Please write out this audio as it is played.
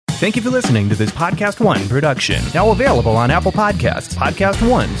Thank you for listening to this Podcast One production. Now available on Apple Podcasts, Podcast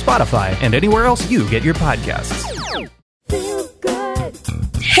One, Spotify, and anywhere else you get your podcasts.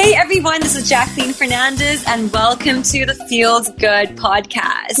 Hey everyone, this is Jacqueline Fernandez and welcome to the Feels Good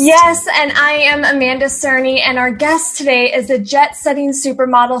podcast. Yes, and I am Amanda Cerny, and our guest today is a jet-setting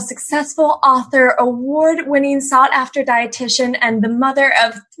supermodel, successful author, award-winning sought-after dietitian, and the mother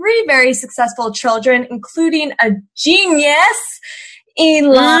of 3 very successful children, including a genius,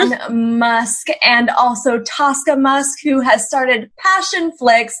 Elon Musk, and also Tosca Musk, who has started Passion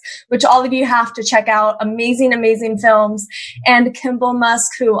Flicks, which all of you have to check out. Amazing, amazing films. And Kimberly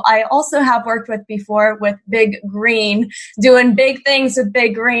Musk, who I also have worked with before with Big Green, doing big things with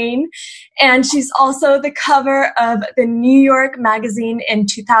Big Green. And she's also the cover of the New York Magazine in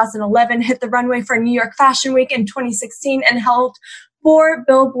 2011, hit the runway for New York Fashion Week in 2016, and held 4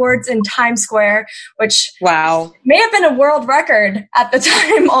 billboards in Times Square, which may have been a world record at the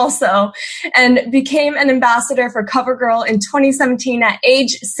time also, and became an ambassador for CoverGirl in 2017 at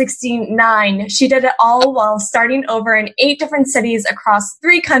age 69. She did it all while starting over in 8 different cities across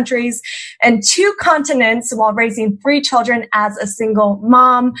 3 countries and 2 continents while raising 3 children as a single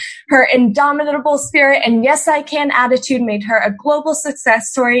mom. Her indomitable spirit and yes, I can attitude made her a global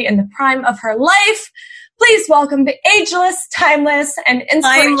success story in the prime of her life. Please welcome the ageless, timeless, and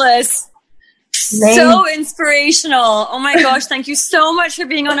inspirational. Timeless. So inspirational. Oh my gosh, thank you so much for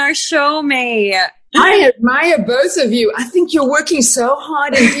being on our show, May. I admire both of you. I think you're working so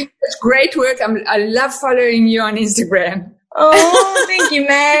hard and doing such great work. I love following you on Instagram. Oh, thank you,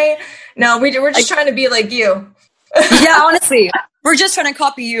 May. No, we're just trying to be like you. Yeah, honestly. We're just trying to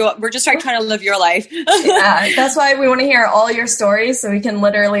copy you. We're just trying to live your life. Yeah, that's why we want to hear all your stories so we can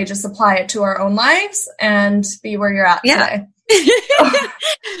literally just apply it to our own lives and be where you're at today.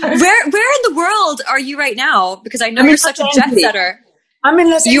 Where in the world are you right now? Because I know you're such a jet setter. I'm in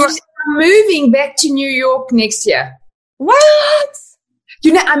Los Angeles. I'm moving back to New York next year. What?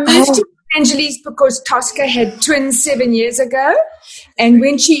 You know, I moved to Los Angeles because Tosca had twins 7 years ago. And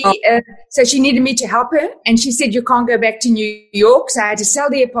when so she needed me to help her, and she said, you can't go back to New York. So I had to sell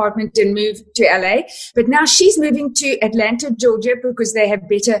the apartment and move to LA. But now she's moving to Atlanta, Georgia, because they have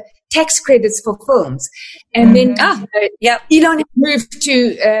better tax credits for films. And then Elon moved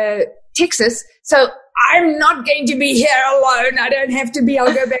to Texas. So I'm not going to be here alone. I don't have to be.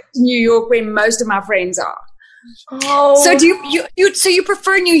 I'll go back to New York where most of my friends are. Oh. So you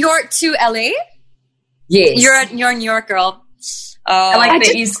prefer New York to LA? Yes. You're a New York girl. I like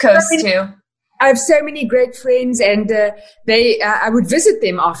the East Coast too. I have so many great friends, and I would visit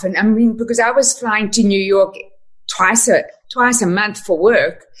them often. I mean, because I was flying to New York twice a month for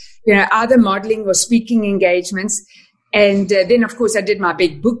work, you know, either modeling or speaking engagements. And then, of course, I did my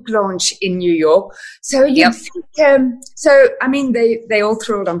big book launch in New York. So I mean, they all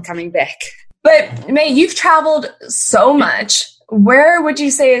thrilled I'm coming back. But May, you've traveled so much. Where would you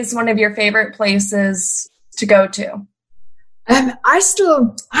say is one of your favorite places to go to?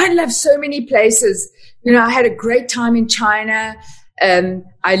 I love so many places. You know, I had a great time in China. I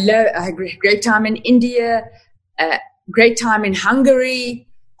had a great time in India, great time in Hungary.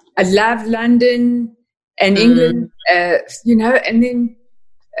 I love London and England, you know, and then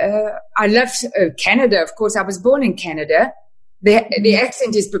I loved Canada. Of course, I was born in Canada. The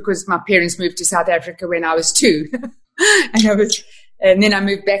accent is because my parents moved to South Africa when I was 2. and then I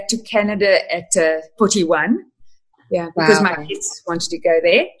moved back to Canada at 41. Yeah, because my kids wanted to go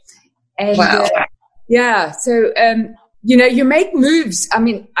there. And so, you know, you make moves. I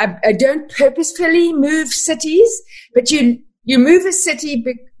mean, I don't purposefully move cities, but you move a city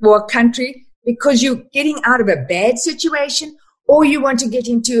or a country because you're getting out of a bad situation or you want to get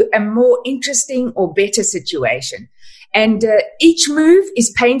into a more interesting or better situation. And each move is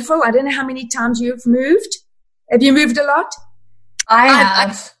painful. I don't know how many times you've moved. Have you moved a lot? I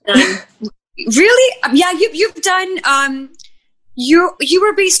have. Really? Yeah, you've done, you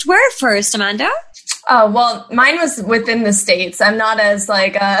were based where first, Amanda? Oh, well, mine was within the States. I'm not as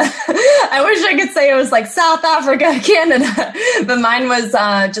like, I wish I could say it was like South Africa, Canada, but mine was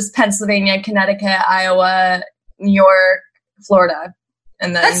just Pennsylvania, Connecticut, Iowa, New York, Florida.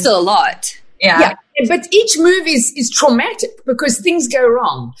 And then that's still a lot. Yeah. But each move is traumatic because things go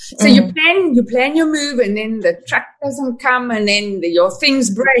wrong. So you plan your move, and then the truck doesn't come, and then your things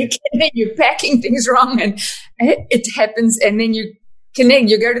break, and then you're packing things wrong, and it happens. And then you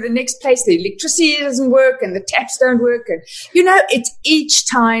go to the next place, the electricity doesn't work, and the taps don't work, and you know, it's each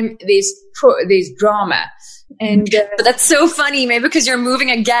time there's drama. And but that's so funny, maybe because you're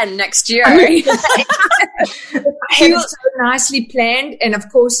moving again next year. I mean, I had it so nicely planned, and of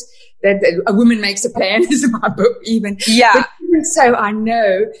course, that a woman makes a plan is my book even. Yeah. But, you even so, I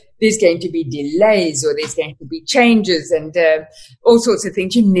know there's going to be delays or there's going to be changes and all sorts of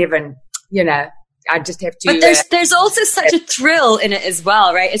things. You never, I just have to. But there's also such a thrill in it as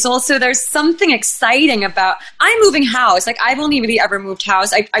well, right? It's also, there's something exciting about, I'm moving house. Like, I've only really ever moved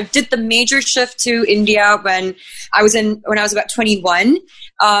house. I did the major shift to India when I was about 21.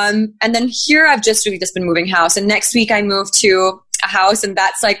 And then here I've just been moving house. And next week I move to a house, and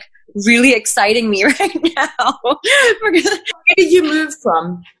that's like really exciting me right now. Where did you move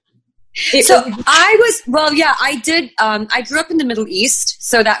from? I did. I grew up in the Middle East,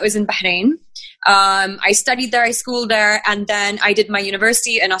 so that was in Bahrain. I studied there, I schooled there, and then I did my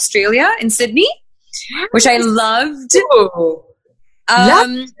university in Australia, in Sydney, which I loved. Love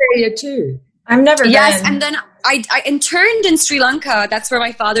Australia too. I've never been. Yes, and then I interned in Sri Lanka. That's where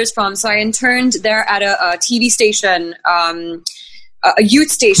my father's from. So I interned there at a TV station, a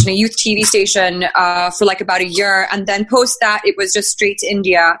youth TV station for like about a year. And then post that, it was just straight to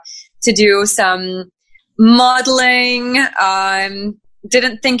India to do some modeling.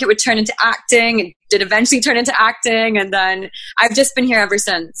 Didn't think it would turn into acting. It did eventually turn into acting. And then I've just been here ever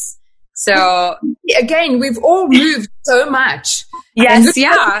since. So again, we've all moved so much. Yes,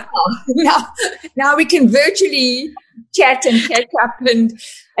 yeah. Now we can virtually chat and catch up and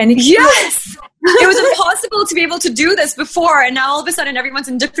yes. It was impossible to be able to do this before, and now all of a sudden everyone's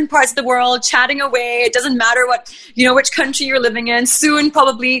in different parts of the world chatting away. It doesn't matter what, which country you're living in. Soon,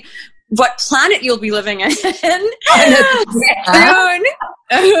 probably what planet you'll be living in. Soon.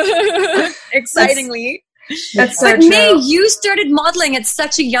 Excitingly. That's so but true. May, you started modeling at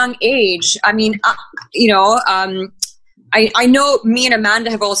such a young age. I mean, I know me and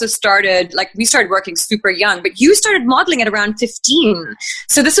Amanda have also started, we started working super young, but you started modeling at around 15.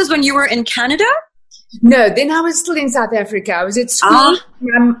 So this was when you were in Canada? No, then I was still in South Africa. I was at school.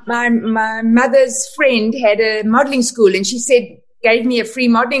 My mother's friend had a modeling school, and she gave me a free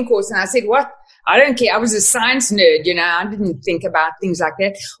modeling course. And I said, what? I don't care. I was a science nerd, I didn't think about things like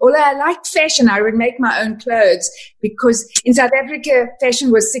that. Although I liked fashion, I would make my own clothes because in South Africa,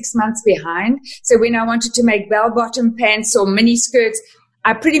 fashion was 6 months behind. So when I wanted to make bell-bottom pants or mini skirts,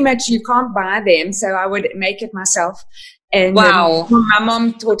 you can't buy them. So I would make it myself. And wow. My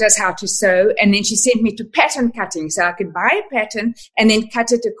mom taught us how to sew, and then she sent me to pattern cutting, so I could buy a pattern and then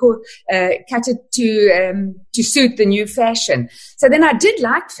cut it to suit the new fashion. So then I did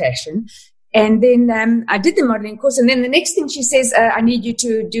like fashion. And then I did the modeling course. And then the next thing she says, I need you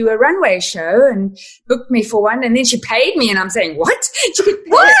to do a runway show, and booked me for one. And then she paid me. And I'm saying, what?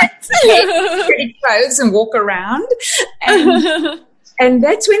 What? Pretty clothes and walk around. And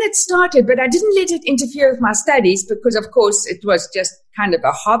that's when it started. But I didn't let it interfere with my studies because, of course, it was just kind of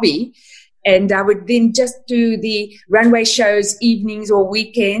a hobby. And I would then just do the runway shows evenings or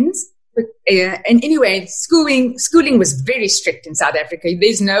weekends. And anyway, schooling was very strict in South Africa.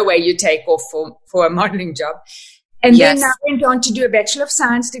 There's no way you take off for a modeling job. And then I went on to do a Bachelor of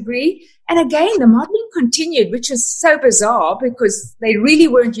Science degree. And again, the modeling continued, which was so bizarre because they really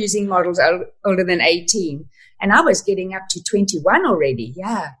weren't using models older than 18. And I was getting up to 21 already.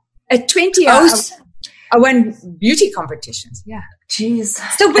 Yeah. At 20, I won beauty competitions. Yeah. Jeez.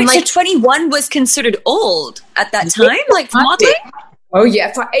 So 21 was considered old at that time? Modeling? Oh,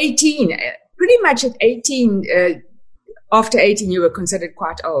 yeah, for 18. Pretty much at 18, after 18, you were considered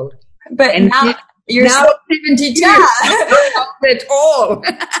quite old. But now you're 72. Yeah. Not at all.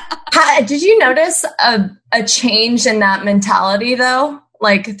 Did you notice a change in that mentality, though?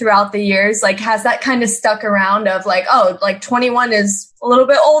 Throughout the years? Has that kind of stuck around of 21 is a little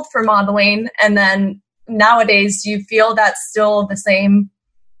bit old for modeling, and then nowadays, do you feel that's still the same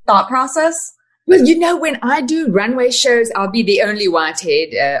thought process? Well, when I do runway shows, I'll be the only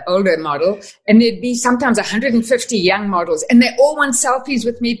white-haired older model, and there'd be sometimes 150 young models, and they all want selfies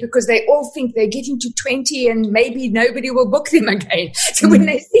with me because they all think they're getting to 20 and maybe nobody will book them again. So when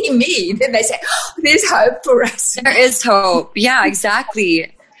they see me, then they say, oh, there's hope for us. There is hope. Yeah,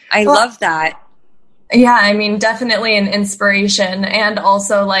 exactly. I love that. Yeah, I mean, definitely an inspiration, and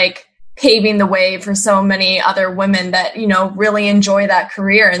also paving the way for so many other women that, really enjoy that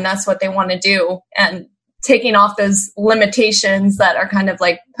career and that's what they want to do, and taking off those limitations that are kind of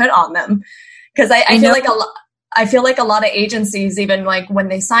put on them. Because I feel like a lot of agencies, even when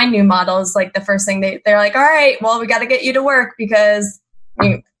they sign new models, the first thing they're like, all right, well, we got to get you to work because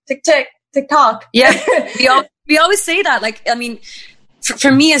tick, tick, tick, tock. Yeah. We always say that.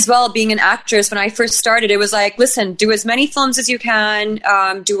 For me as well, being an actress, when I first started, it was listen, do as many films as you can,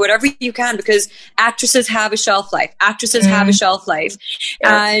 do whatever you can, because actresses have a shelf life. Actresses have a shelf life.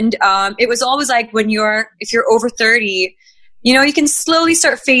 Yeah. And it was always if you're over 30, you can slowly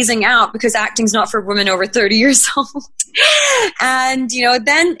start phasing out because acting's not for women over 30 years old. And,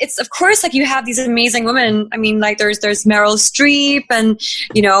 then it's, of course, like you have these amazing women. I mean, like there's Meryl Streep and,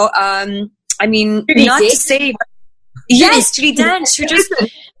 I mean, not to say, but yes, Judi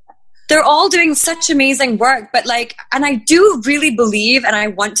Dench, they're all doing such amazing work, but and I do really believe, and I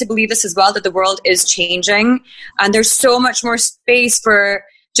want to believe this as well, that the world is changing and there's so much more space for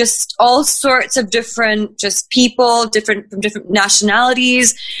just all sorts of different, just people, from different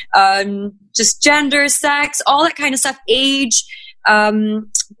nationalities, just gender, sex, all that kind of stuff, age.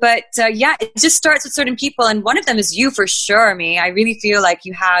 But it just starts with certain people, and one of them is you for sure, Maye. I really feel like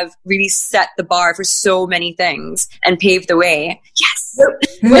you have really set the bar for so many things and paved the way. Yes.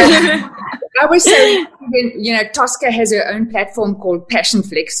 Well, I was saying, Tosca has her own platform called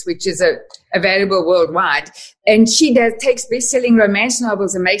Passionflix, which is available worldwide, and she takes best-selling romance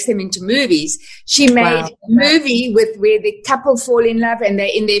novels and makes them into movies. She made a movie where the couple fall in love and they're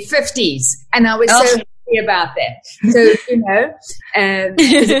in their 50s, and I was so happy about that. So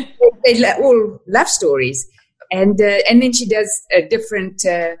they're all love stories, and then she does a different.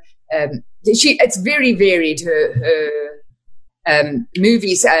 It's very varied. Her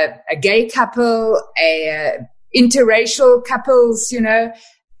movies, a gay couple, interracial couples, I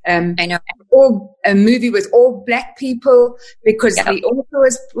know. All a movie with all black people because the author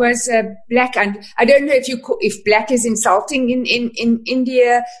was black, and I don't know if black is insulting in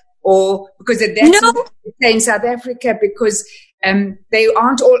India or because that's what they say in South Africa, because they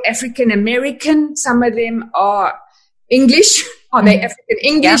aren't all African American. Some of them are English. Are they African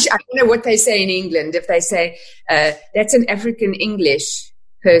English? Yeah. I don't know what they say in England. If they say that's an African English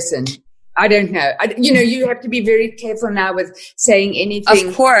person, I don't know. You have to be very careful now with saying anything.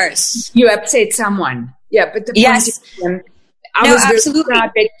 Of course, you upset someone. Yeah, but the point is, I was absolutely very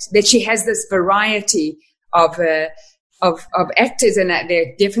proud that she has this variety of actors, and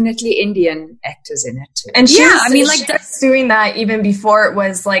they're definitely Indian actors in it too. And she was doing that even before it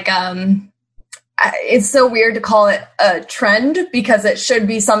was like it's so weird to call it a trend because it should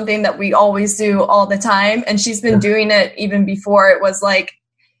be something that we always do all the time. And she's been doing it even before it was like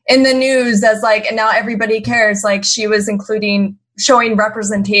in the news as like, and now everybody cares. Like she was showing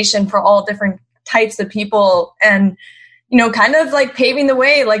representation for all different types of people and, kind of like paving the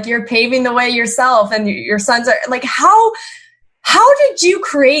way, like you're paving the way yourself and your sons are like, how did you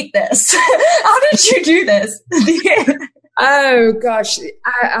create this? How did you do this? Oh, gosh,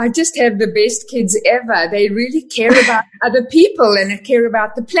 I just have the best kids ever. They really care about other people and care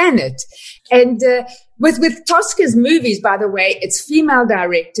about the planet. And with Tosca's movies, by the way, it's female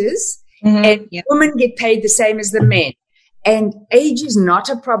directors and women get paid the same as the men. And age is not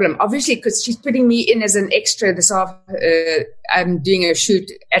a problem, obviously, because she's putting me in as an extra this afternoon. I'm doing a shoot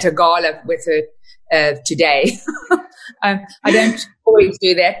at a gala with her today. I don't always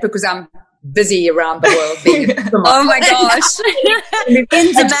do that because I'm busy around the world. Oh my gosh. In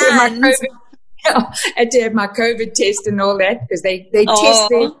demand. I had to have my COVID test and all that because they test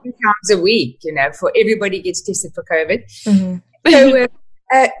there 3 times a week, for everybody gets tested for COVID. So,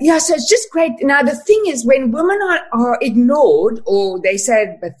 so it's just great. Now, the thing is, when women are ignored or they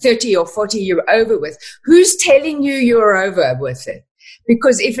say 30 or 40 you're over with, who's telling you you're over with it?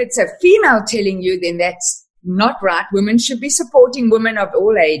 Because if it's a female telling you, then that's not right. Women should be supporting women of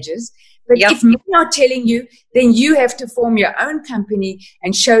all ages. But if men are telling you, then you have to form your own company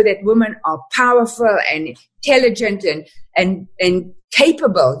and show that women are powerful and intelligent and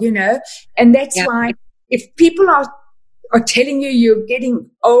capable, And that's why if people are telling you you're getting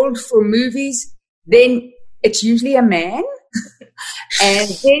old for movies, then it's usually a man. And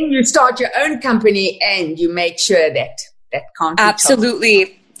then you start your own company and you make sure that can't be absolutely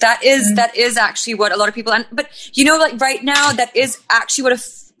told. That is actually what a lot of people, but like right now, that is actually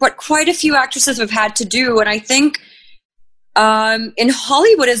what quite a few actresses have had to do. And I think in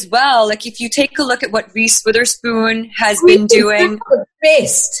Hollywood as well, like if you take a look at what Reese Witherspoon has been doing. The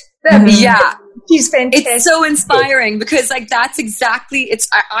best. She's fantastic. It's so inspiring because like that's exactly,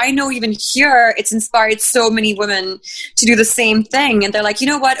 I know even here it's inspired so many women to do the same thing. And they're like, you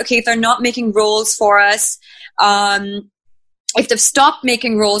know what? Okay, if they're not making roles for us, if they've stopped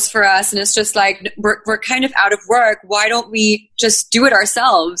making roles for us and it's just like we're kind of out of work, why don't we just do it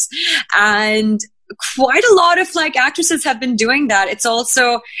ourselves? And quite a lot of like actresses have been doing that. It's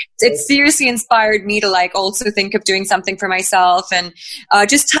seriously inspired me to like also think of doing something for myself and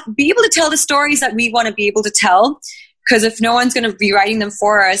just be able to tell the stories that we want to be able to tell. Because if no one's going to be writing them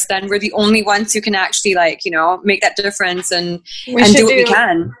for us, then we're the only ones who can actually like, make that difference and do what we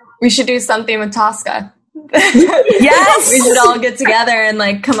can. We should do something with Tosca. Yes, we should all get together and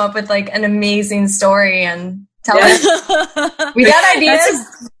like come up with like an amazing story and Tell us. We got ideas.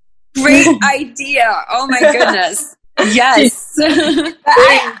 That's a great idea. Oh my goodness. Yes. I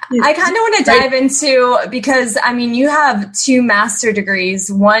kind of want to dive into, because I mean, you have 2 master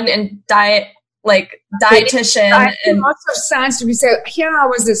degrees, one in dietitian. I had lots of science degrees. So here I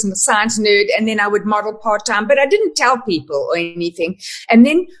was this science nerd, and then I would model part-time, but I didn't tell people or anything. And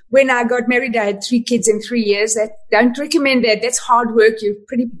then when I got married, I had 3 kids in 3 years. Don't recommend that. That's hard work. You're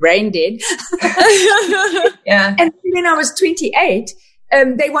pretty brain dead. Yeah. And when I was 28,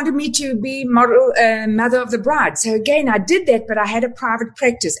 they wanted me to be model mother of the bride. So again, I did that, but I had a private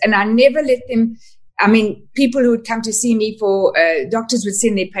practice, and I never let them. I mean, people who would come to see me for, doctors would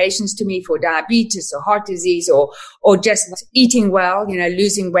send their patients to me for diabetes or heart disease or just eating well,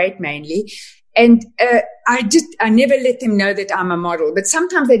 losing weight mainly. And I never let them know that I'm a model. But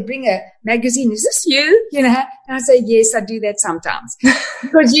sometimes they'd bring a magazine. Is this you? And I say, yes, I do that sometimes.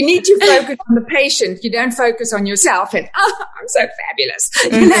 Because you need to focus on the patient. You don't focus on yourself. And, I'm so fabulous.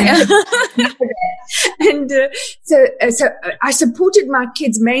 And so I supported my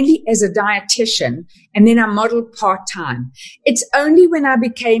kids mainly as a dietitian, and then I modeled part-time. It's only when I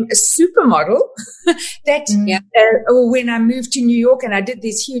became a supermodel that, or when I moved to New York and I did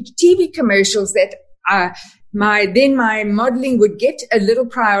these huge TV commercials, that my modeling would get a little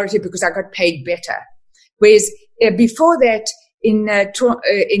priority because I got paid better. Whereas before that, in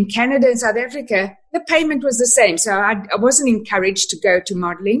Canada and South Africa, the payment was the same. So I wasn't encouraged to go to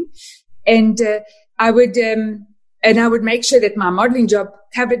modeling, and I would make sure that my modeling job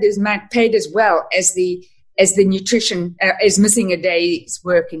paid as well as the nutrition, as missing a day's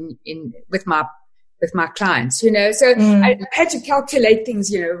work with my clients, So I had to calculate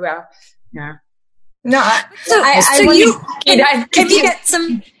things, No,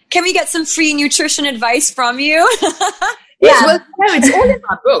 can we get some free nutrition advice from you? Yes, well, no, it's all in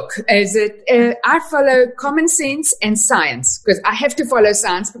my book. I follow common sense and science, because I have to follow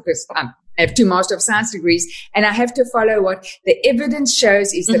science because I have 2 Master of Science degrees, and I have to follow what the evidence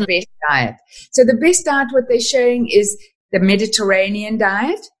shows is the best diet. So the best diet, what they're showing is the Mediterranean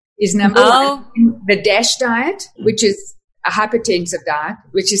diet is number 1. The DASH diet, which is a hypertensive diet,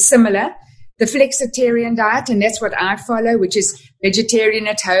 which is similar. The flexitarian diet, and that's what I follow, which is vegetarian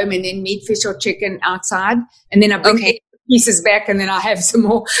at home and then meat, fish, or chicken outside. And then I bring pieces back, and then I have some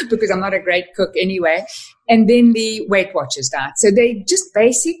more because I'm not a great cook anyway. And then the Weight Watchers diet. So they just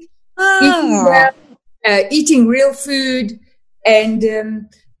basic, eating real food, and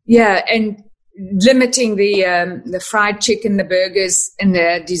and limiting the fried chicken, the burgers, and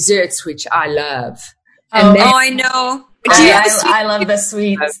the desserts, which I love. I know. I love the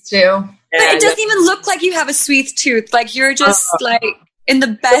sweets too. But it doesn't even look like you have a sweet tooth. Like, you're just like in the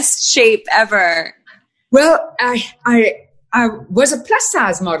best shape ever. Well, I was a plus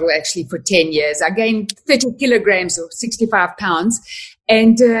size model actually for 10 years. I gained 30 kilograms or 65 pounds.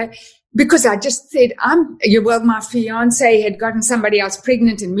 And because I just said, my fiance had gotten somebody else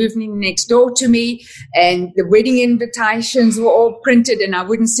pregnant and moved in next door to me. And the wedding invitations were all printed and I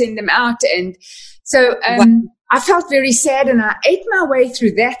wouldn't send them out. And so, I felt very sad, and I ate my way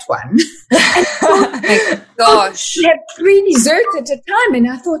through that one. Oh my gosh. I had 3 desserts at a time,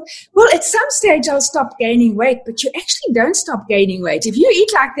 and I thought, well, at some stage I'll stop gaining weight, but you actually don't stop gaining weight. If you eat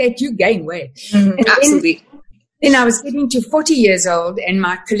like that, you gain weight. Mm-hmm. Absolutely. Then I was getting to 40 years old, and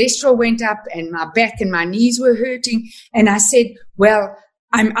my cholesterol went up, and my back and my knees were hurting. And I said, well,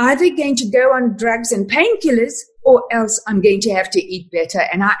 I'm either going to go on drugs and painkillers, or else I'm going to have to eat better.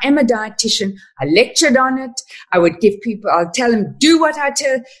 And I am a dietitian. I lectured on it. I would I'll tell them, do what I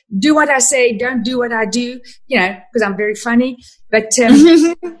say, don't do what I do, because I'm very funny. But,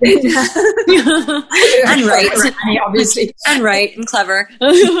 and right. Obviously. And right and clever.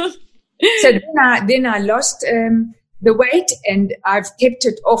 So then I lost, the weight, and I've kept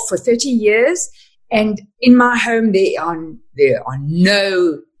it off for 30 years. And in my home, there are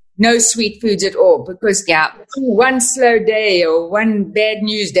no sweet foods at all, because one slow day or one bad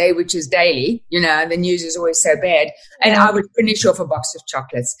news day, which is daily, the news is always so bad, and I would finish off a box of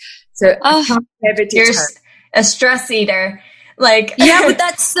chocolates. So I can't have it. You're a stress eater. But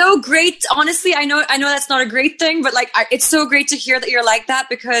that's so great. Honestly, I know that's not a great thing, but it's so great to hear that you're like that,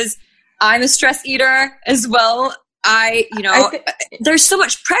 because I'm a stress eater as well. There's so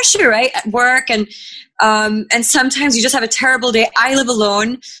much pressure, right, at work, and sometimes you just have a terrible day. I live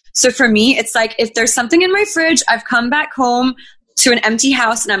alone. So for me, it's like, if there's something in my fridge, I've come back home to an empty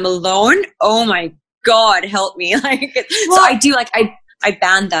house and I'm alone. Oh my God, help me. So I do I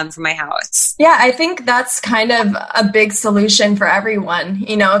banned them from my house. Yeah, I think that's kind of a big solution for everyone.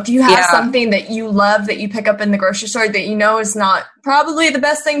 You know, if you have something that you love that you pick up in the grocery store that you know is not probably the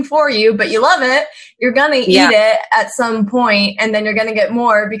best thing for you, but you love it, you're going to eat it at some point, and then you're going to get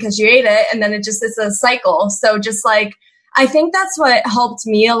more because you ate it, and then it's a cycle. So just like, I think that's what helped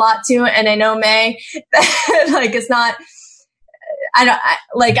me a lot too. And I know, May, like it's not,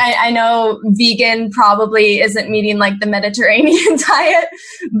 I know vegan probably isn't meeting like the Mediterranean diet,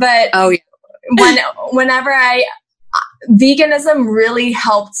 but whenever veganism really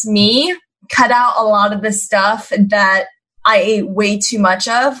helped me cut out a lot of the stuff that I ate way too much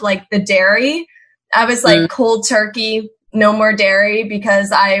of, like the dairy. I was like cold turkey, no more dairy,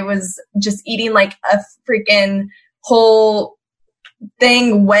 because I was just eating like a freaking whole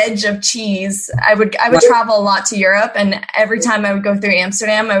wedge of cheese. I would travel a lot to Europe, and every time I would go through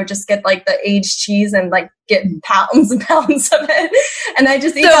Amsterdam, I would just get like the aged cheese and like get pounds and pounds of it, and I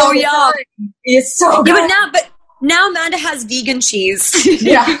just eat it all the time. It's so good. But now Amanda has vegan cheese.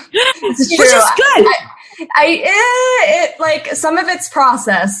 Yeah, it's true. Which is good. It like some of it's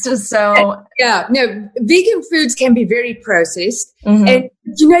processed, so vegan foods can be very processed, and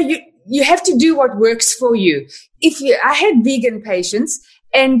you have to do what works for you. I had vegan patients,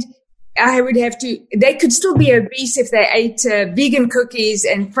 and they could still be obese if they ate vegan cookies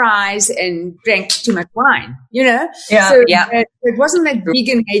and fries and drank too much wine, Yeah. So it wasn't that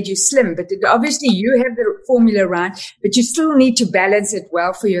vegan made you slim, but obviously you have the formula right, but you still need to balance it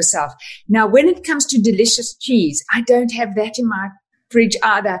well for yourself. Now, when it comes to delicious cheese, I don't have that in my fridge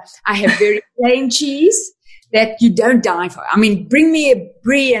either. I have very plain cheese that you don't die for. I mean, bring me a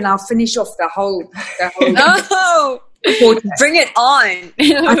brie and I'll finish off the whole No! Bring it on.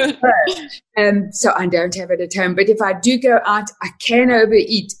 So I don't have it at home. But if I do go out, I can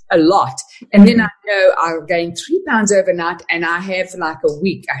overeat a lot. And then I know I'll gain 3 pounds overnight, and I have like a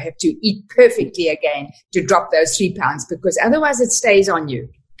week. I have to eat perfectly again to drop those 3 pounds, because otherwise it stays on you.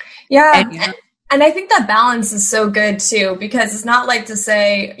 Yeah. And I think that balance is so good too, because it's not like to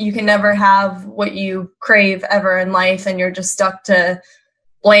say you can never have what you crave ever in life and you're just stuck to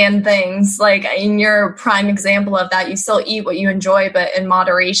bland things. Like in your prime example of that, you still eat what you enjoy, but in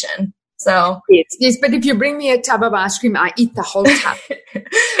moderation. So yes. But if you bring me a tub of ice cream, I eat the whole tub.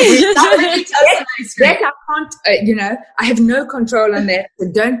 Not really tubs of ice cream. That I can't, I have no control on that. So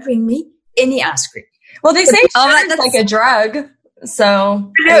don't bring me any ice cream. Well, they say it's like a drug.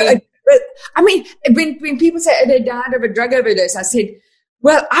 So I mean, when people say they died of a drug overdose, I said,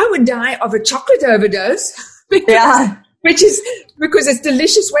 well, I would die of a chocolate overdose. Which is because it's a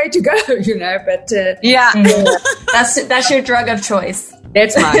delicious way to go, but that's your drug of choice.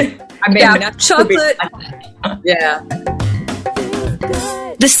 That's mine. I mean, chocolate. Yeah.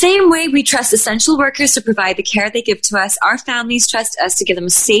 The same way we trust essential workers to provide the care they give to us, our families trust us to give them a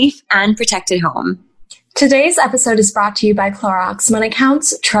safe and protected home. Today's episode is brought to you by Clorox. When it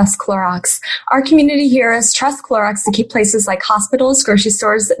counts, trust Clorox. Our community heroes trust Clorox to keep places like hospitals, grocery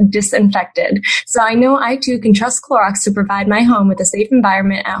stores disinfected. So I know I too can trust Clorox to provide my home with a safe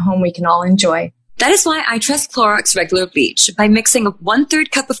environment at home we can all enjoy. That is why I trust Clorox regular bleach. By mixing a 1/3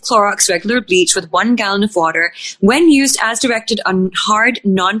 cup of Clorox regular bleach with 1 gallon of water, when used as directed on hard,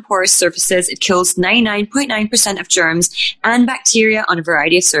 non-porous surfaces, it kills 99.9% of germs and bacteria on a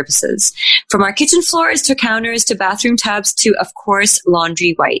variety of surfaces. From our kitchen floors to counters to bathroom tubs to, of course,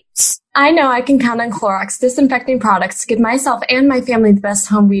 laundry whites. I know I can count on Clorox disinfecting products to give myself and my family the best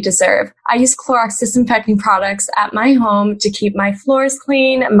home we deserve. I use Clorox disinfecting products at my home to keep my floors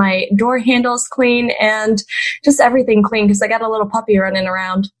clean, my door handles clean, and just everything clean because I got a little puppy running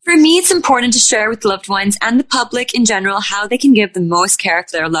around. For me, it's important to share with loved ones and the public in general how they can give the most care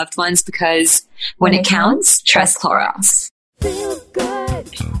for their loved ones, because when it counts, trust Clorox. Feel good.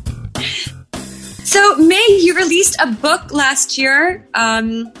 So, May, you released a book last year.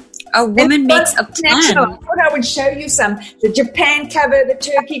 A woman makes a plan. I thought I would show you some. The Japan cover, the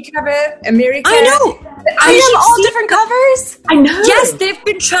Turkey cover, America. I know. I have all different covers. I know. Yes, they've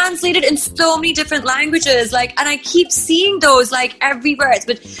been translated in so many different languages. And I keep seeing those everywhere.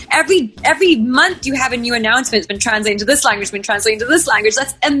 But every month you have a new announcement. It's been translated into this language. Been translated into this language.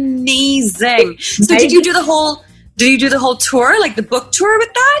 That's amazing. So did you do the whole tour, like the book tour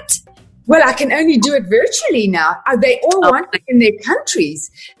with that? Well, I can only do it virtually now. They all want it in their countries.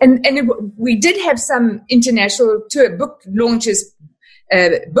 And we did have some international tour book launches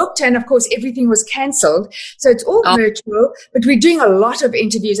booked, and of course everything was cancelled. So it's all virtual, but we're doing a lot of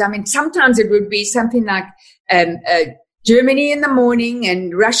interviews. I mean, sometimes it would be something like Germany in the morning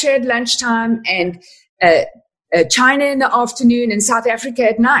and Russia at lunchtime and China in the afternoon and South Africa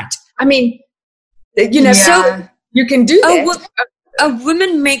at night. I mean, so you can do that. a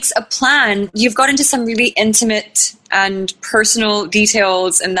woman makes a plan. You've got into some really intimate and personal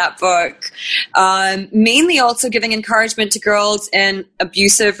details in that book, mainly also giving encouragement to girls in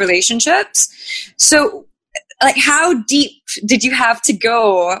abusive relationships. So, like, how deep did you have to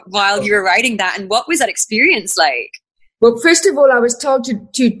go while you were writing that, and what was that experience like? Well, first of all, I was told to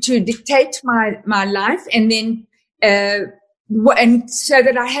dictate my life, and then and so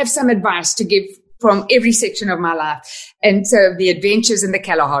that I have some advice to give from every section of my life. And so the adventures in the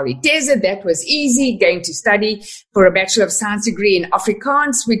Kalahari Desert, that was easy, going to study for a Bachelor of Science degree in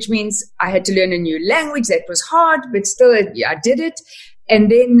Afrikaans, which means I had to learn a new language. That was hard, but still I did it. And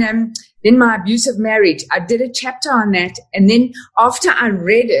then my abusive marriage, I did a chapter on that. And then after I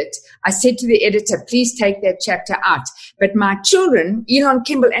read it, I said to the editor, please take that chapter out. But my children, Elon,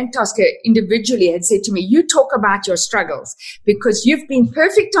 Kimball, and Tosca individually had said to me, you talk about your struggles because you've been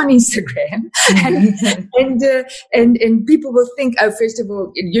perfect on Instagram. and people will think, oh, first of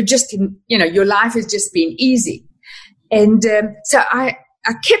all, you're just, your life has just been easy. And so I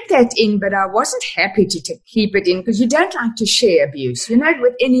kept that in, but I wasn't happy to keep it in because you don't like to share abuse,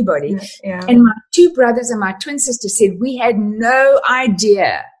 with anybody. Yeah. And my two brothers and my twin sister said, we had no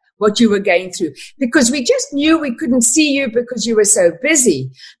idea what you were going through because we just knew we couldn't see you because you were so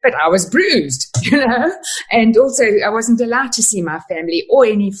busy. But I was bruised, and also I wasn't allowed to see my family or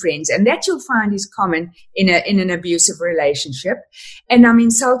any friends. And that you'll find is common in an abusive relationship. And I'm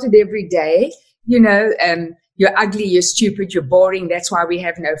insulted every day, you're ugly, you're stupid, you're boring. That's why we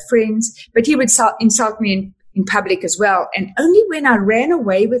have no friends. But he would insult me in public as well. And only when I ran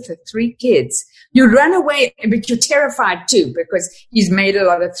away with the 3 kids, you run away, but you're terrified too because he's made a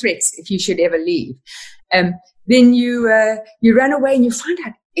lot of threats if you should ever leave. Then you run away and you find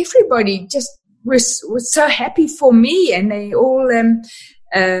out everybody just was so happy for me. And they all,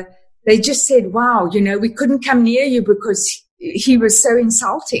 they just said, wow, we couldn't come near you because he was so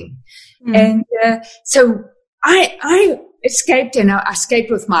insulting. Mm. And so I escaped, and I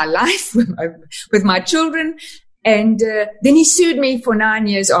escaped with my life, with my children. And then he sued me for 9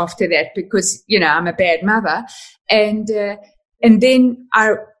 years after that because, I'm a bad mother. And then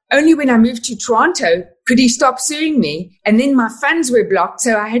only when I moved to Toronto could he stop suing me. And then my funds were blocked,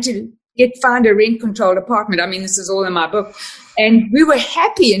 so I had to find a rent-controlled apartment. I mean, this is all in my book. And we were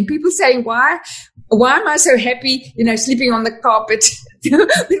happy, and people saying, why am I so happy, sleeping on the carpet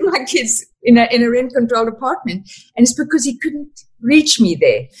with my kids in a rent-controlled apartment? And it's because he couldn't reach me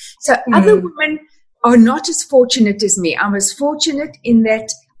there. So other women are not as fortunate as me. I was fortunate in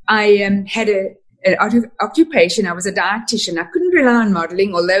that I had an occupation. I was a dietitian. I couldn't rely on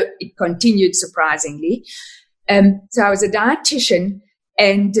modeling, although it continued surprisingly. So I was a dietitian,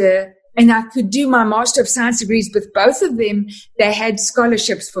 and I could do my Master of Science degrees with both of them. They had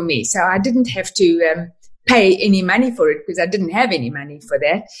scholarships for me, so I didn't have to pay any money for it because I didn't have any money for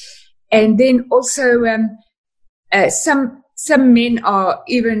that. And then also some men are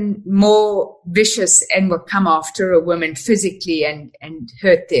even more vicious and will come after a woman physically and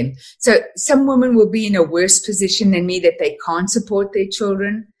hurt them. So some women will be in a worse position than me that they can't support their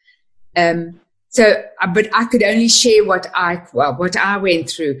children. But I could only share what I went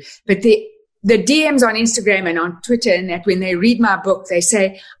through. But the DMs on Instagram and on Twitter, and that when they read my book, they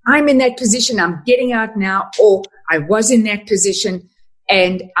say, I'm in that position, I'm getting out now, or I was in that position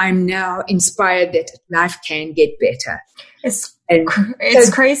and I'm now inspired that life can get better. It's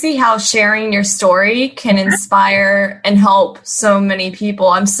crazy how sharing your story can inspire and help so many people.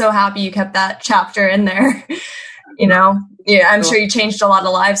 I'm so happy you kept that chapter in there. I'm sure you changed a lot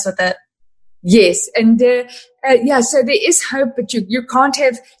of lives with it. Yes. And, so there is hope, but you can't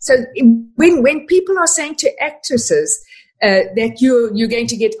have, so when people are saying to actresses, that you're going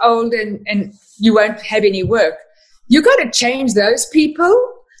to get old and you won't have any work, you got to change those people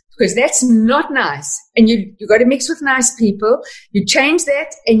because that's not nice. And you got to mix with nice people. You change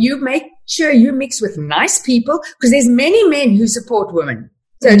that and you make sure you mix with nice people because there's many men who support women.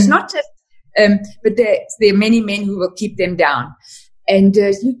 So it's not just, but there are many men who will keep them down. And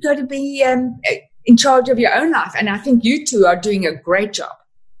you've got to be in charge of your own life. And I think you two are doing a great job.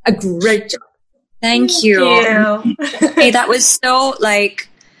 A great job. Thank you. Hey, that was so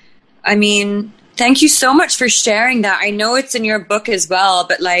thank you so much for sharing that. I know it's in your book as well,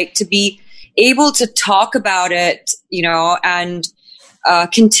 but to be able to talk about it, and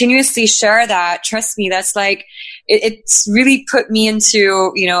continuously share that, trust me, that's it's really put me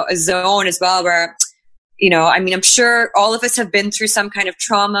into, a zone as well where, I'm sure all of us have been through some kind of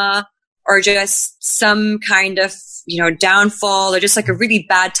trauma or just some kind of, downfall, or just like a really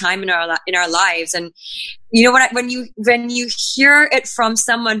bad time in our lives. And when you hear it from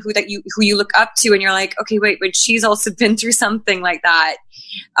someone who you look up to, and you're like, okay, wait, but she's also been through something like that.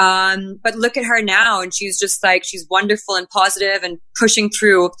 But look at her now, and she's just like, she's wonderful and positive and pushing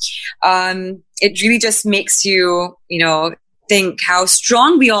through. It really just makes you, think how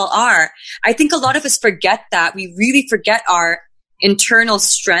strong we all are. I think a lot of us forget that. We really forget our internal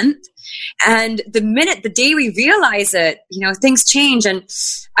strength. And the day we realize it, things change. And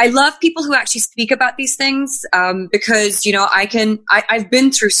I love people who actually speak about these things, because, I've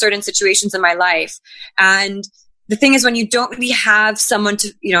been through certain situations in my life. And the thing is, when you don't really have someone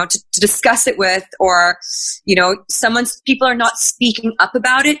to discuss it with, or, people are not speaking up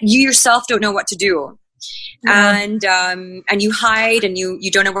about it, you yourself don't know what to do. Yeah. And you hide, and you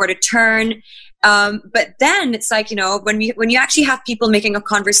don't know where to turn. But then it's like, when you actually have people making a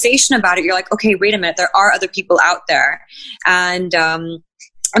conversation about it, you're like, okay, wait a minute, there are other people out there. And,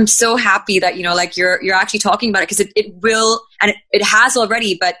 I'm so happy that, you're actually talking about it, because it will, and it has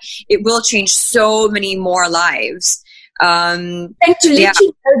already, but it will change so many more lives. And to let you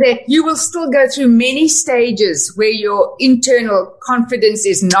know that you will still go through many stages where your internal confidence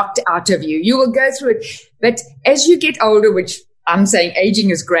is knocked out of you. You will go through it. But as you get older, which I'm saying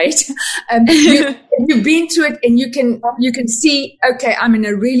aging is great, you've been through it, and you can see, okay, I'm in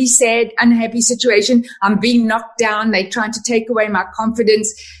a really sad, unhappy situation. I'm being knocked down. They're trying to take away my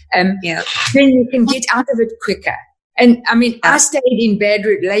confidence. Then you can get out of it quicker. And I stayed in bad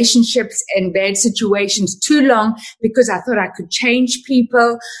relationships and bad situations too long, because I thought I could change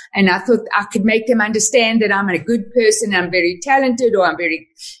people, and I thought I could make them understand that I'm a good person, I'm very talented, or I'm very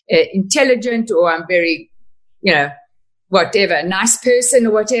intelligent, or I'm very, whatever, nice person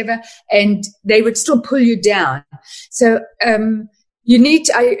or whatever, and they would still pull you down. So, every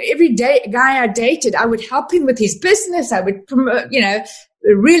guy I dated, I would help him with his business. I would promote,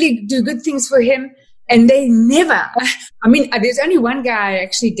 really do good things for him. And they never, there's only one guy I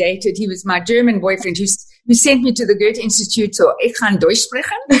actually dated. He was my German boyfriend who sent me to the Goethe Institute. So, ich kann Deutsch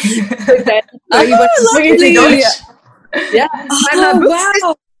sprechen. Lovely. Yeah.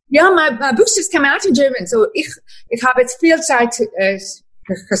 Wow. Ja, my books just come out in German. So, ich habe jetzt viel Zeit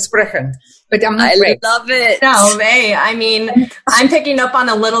gesprochen. But I'm not great. I love it. No way. I'm picking up on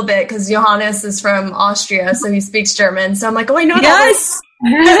a little bit, because Johannes is from Austria, so he speaks German. So I'm like, oh, I know that. Yes.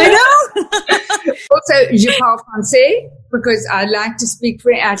 I know. Also, je parle français, because I like to speak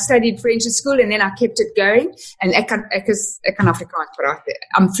French. I studied French at school, and then I kept it going. And ek kan Afrikaans praten.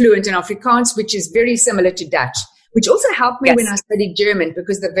 I'm fluent in Afrikaans, which is very similar to Dutch, which also helped me when I studied German,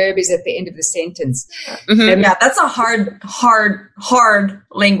 because the verb is at the end of the sentence. Mm-hmm. That's a hard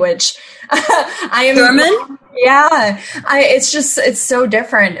language. German? Yeah. It's so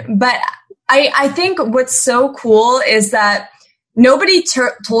different. But I think what's so cool is that nobody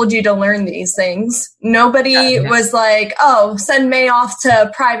told you to learn these things. Nobody was like, oh, send May off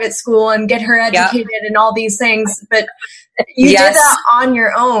to private school and get her educated and all these things. But you did that on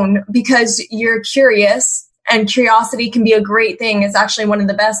your own, because you're curious. And curiosity can be a great thing. It's actually one of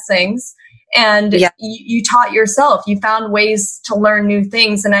the best things. And you taught yourself. You found ways to learn new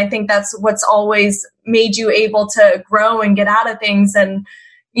things. And I think that's what's always made you able to grow and get out of things and,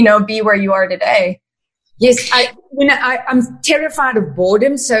 be where you are today. Yes, I'm terrified of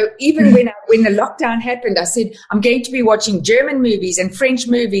boredom. So even when the lockdown happened, I said, I'm going to be watching German movies and French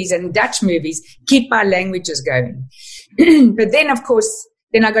movies and Dutch movies, keep my languages going. But then, of course,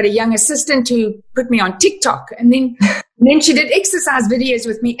 then I got a young assistant who put me on TikTok, and then she did exercise videos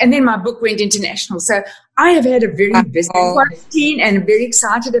with me, and then my book went international. So I have had a very busy quarantine, and I'm very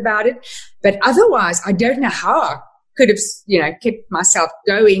excited about it. But otherwise, I don't know how I could have, kept myself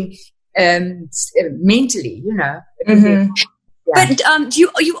going mentally, Mm-hmm. But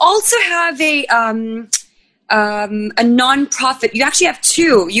you also have a nonprofit. You actually have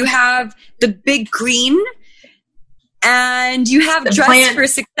two. You have the Big Green, and you have Dress for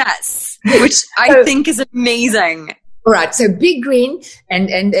Success, which I think is amazing. All right. So Big Green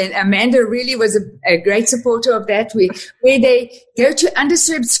and Amanda really was a great supporter of that, where they go to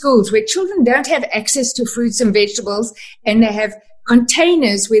underserved schools where children don't have access to fruits and vegetables, and they have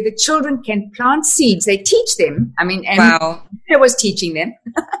containers where the children can plant seeds. They teach them. I was teaching them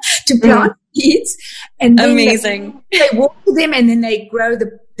to plant seeds, and then amazing. They water them, and then they grow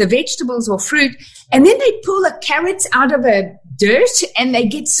the vegetables or fruit, and then they pull the carrots out of a dirt, and they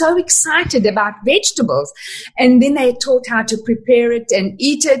get so excited about vegetables, and then they're taught how to prepare it and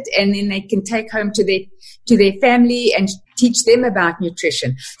eat it, and then they can take home to their family and teach them about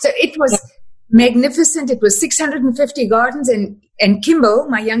nutrition. So it was magnificent. It was 650 gardens, and and Kimball,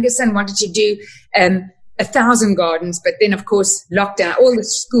 my youngest son, wanted to do 1,000 gardens, but then of course lockdown, all the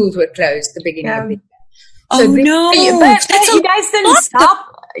schools were closed at the beginning of the year. So no! But you guys didn't stop.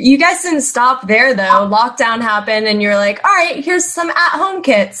 You guys didn't stop there though. Lockdown happened, and you're like, "All right, here's some at-home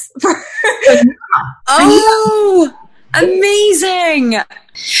kits." Oh, amazing!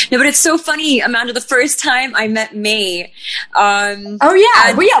 No, but it's so funny, Amanda. The first time I met Maye.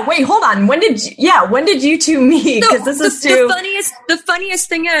 Wait, hold on. When did you two meet? Because the funniest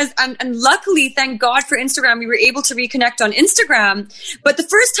thing is, and luckily, thank God for Instagram, we were able to reconnect on Instagram. But the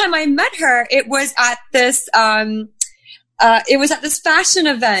first time I met her, it was at this. Fashion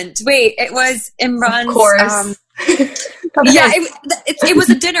event. Wait, it was Imran's. Of course. Yeah, it was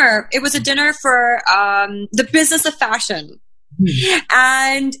a dinner. It was a dinner for the business of fashion.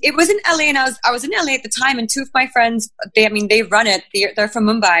 And it was in LA, and I was in LA at the time, and two of my friends, they run it. They're from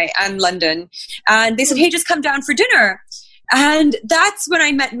Mumbai and London, and they said, "Hey, just come down for dinner." And that's when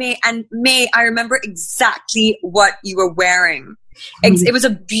I met Maye. And Maye, I remember exactly what you were wearing. It was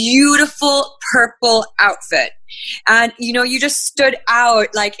a beautiful purple outfit, and you just stood out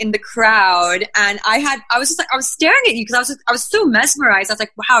like in the crowd. And I was staring at you because I was so mesmerized. I was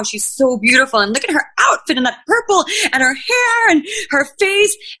like, wow, she's so beautiful, and look at her outfit and that purple and her hair and her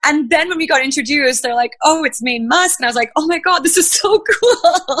face. And then when we got introduced, they're like, oh, it's Maye Musk, and I was like, oh my god, this is so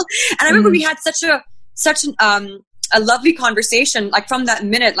cool. And I remember we had such a lovely conversation. Like from that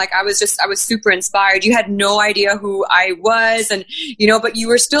minute, like I was super inspired. You had no idea who I was, and but you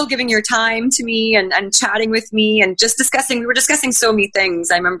were still giving your time to me and chatting with me and just we were discussing so many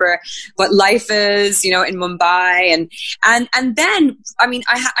things. I remember what life is, in Mumbai, and then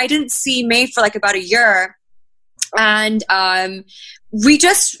I didn't see Maye for like about a year, and we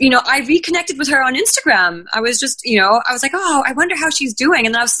just, I reconnected with her on Instagram. I was just, I was like, oh, I wonder how she's doing.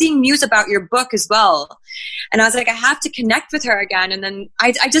 And then I was seeing news about your book as well. And I was like, I have to connect with her again. And then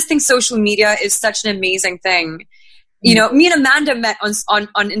I just think social media is such an amazing thing. Me and Amanda met on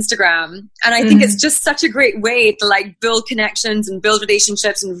Instagram. And I think it's just such a great way to like build connections and build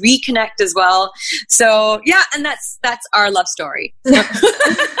relationships and reconnect as well. So yeah, and that's our love story.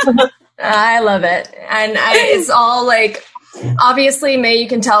 I love it. And it's all like, obviously, Maye, you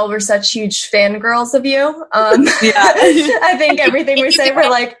can tell we're such huge fangirls of you. Yeah. I think everything we say, we're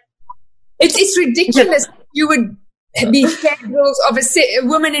like, it's ridiculous. You would be fangirls of a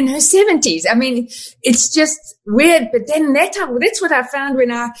woman in her 70s. I mean, it's just weird. But then that's what I found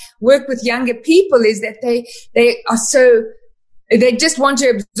when I work with younger people, is that they are so. They just want to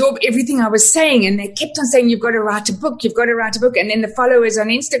absorb everything I was saying. And they kept on saying, you've got to write a book. You've got to write a book. And then the followers on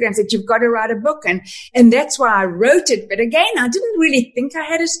Instagram said, you've got to write a book. And that's why I wrote it. But again, I didn't really think I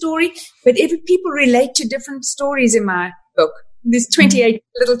had a story, but people relate to different stories in my book. There's 28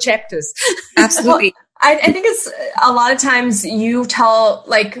 little chapters. Absolutely. Well, I think it's a lot of times you tell,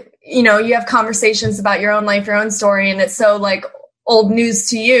 like, you have conversations about your own life, your own story, and it's so like old news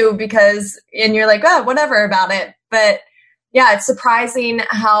to you and you're like, oh, whatever about it. But yeah, it's surprising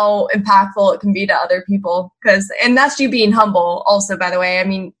how impactful it can be to other people. And that's you being humble also, by the way. I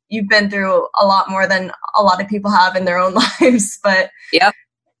mean, you've been through a lot more than a lot of people have in their own lives, but yep.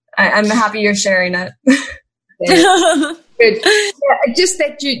 I'm happy you're sharing it. Good. Yeah, just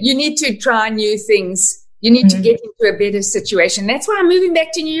that you need to try new things. You need to get into a better situation. That's why I'm moving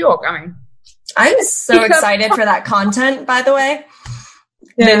back to New York. I'm so excited for that content, by the way.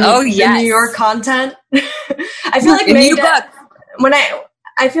 The New York content. I feel like new book.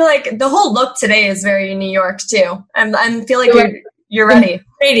 I feel like the whole look today is very New York too. I feel like you're ready.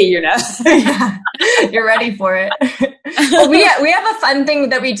 Ready, Yeah, you're ready for it. Well, we have a fun thing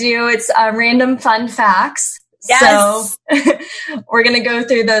that we do. It's random fun facts. Yes. So we're gonna go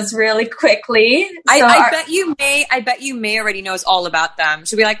through those really quickly. I bet you Maye already knows all about them.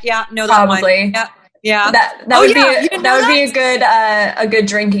 She'll be like, yeah, no, that probably. One. Yeah. That would be a good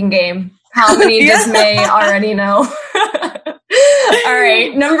drinking game. How many does Maye already know? All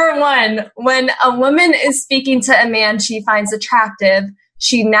right. Number 1, when a woman is speaking to a man she finds attractive,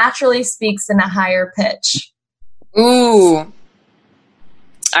 she naturally speaks in a higher pitch. Ooh.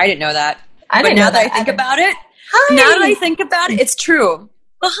 I didn't know that. But now that I think about it, it's true.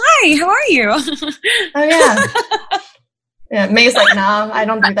 Well, hi, how are you? Oh, yeah. Yeah, Maye's like, no, I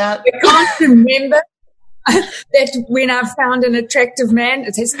don't do that. I can't remember that when I've found an attractive man.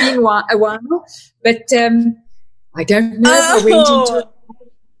 It has been a while, but I don't know if I went into it.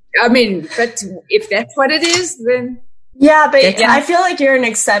 I mean, but if that's what it is, then... Yeah, but I feel like you're an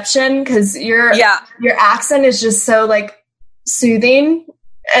exception because your accent is just so, like, soothing.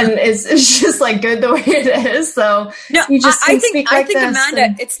 and it's just like good the way it is. So no, you just I think this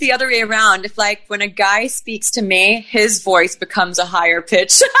Amanda, it's the other way around. If like when a guy speaks to me, his voice becomes a higher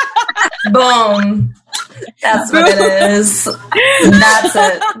pitch. Boom. That's what it is. That's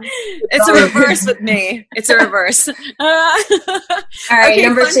it. It's a reverse with me. It's a reverse. All right, okay,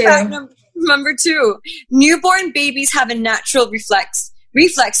 number 2. Number 2. Newborn babies have a natural reflex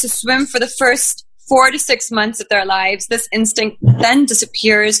to swim for the first 4 to 6 months of their lives. This instinct then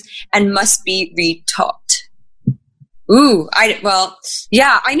disappears and must be retaught. Ooh, I know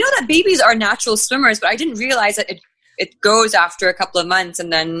that babies are natural swimmers, but I didn't realize that it goes after a couple of months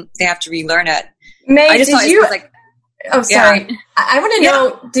and then they have to relearn it. May, I just thought it was like, oh, sorry. Yeah. I want to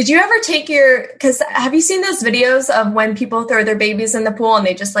know, did you ever take because have you seen those videos of when people throw their babies in the pool and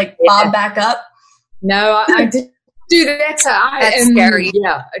they just like bob back up? No, I didn't do that. That's scary.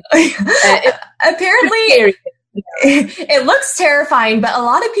 Yeah. Apparently, scary. It looks terrifying, but a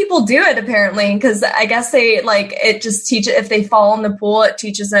lot of people do it apparently because I guess they like it just teaches if they fall in the pool, it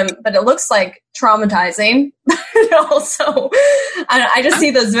teaches them, but it looks like traumatizing. Also, I just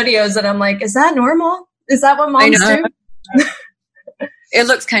see those videos and I'm like, is that normal? Is that what moms do? It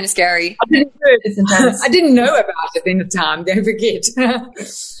looks kind of scary. It's intense. I didn't know about it in the time. Don't forget.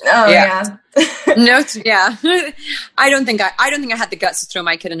 I don't think I had the guts to throw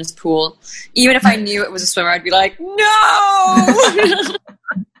my kid in his pool. Even if I knew it was a swimmer, I'd be like, no,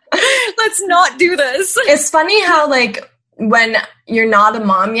 let's not do this. It's funny how like when you're not a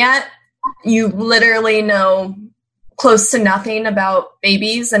mom yet, you literally know close to nothing about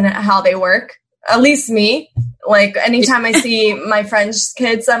babies and how they work. At least me. Like anytime I see my friends'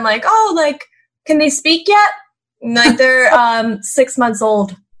 kids, I'm like, oh, like, can they speak yet? And, like they're 6 months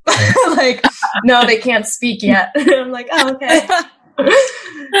old. Like, no, they can't speak yet. I'm like, oh, okay.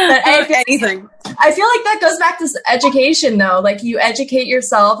 Anything. I feel like that goes back to education, though. Like, you educate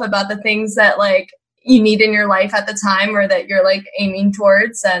yourself about the things that like you need in your life at the time, or that you're like aiming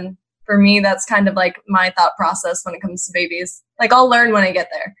towards. And for me, that's kind of like my thought process when it comes to babies. Like, I'll learn when I get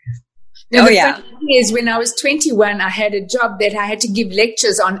there. Now, the funny thing is, when I was 21, I had a job that I had to give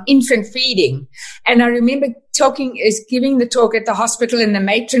lectures on infant feeding. And I remember giving the talk at the hospital, and the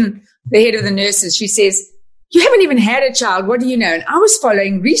matron, the head of the nurses, she says, you haven't even had a child. What do you know? And I was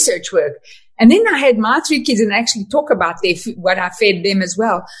following research work. And then I had my 3 kids and actually talk about what I fed them as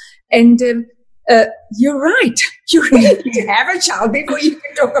well. And you're right. You really need to have a child before you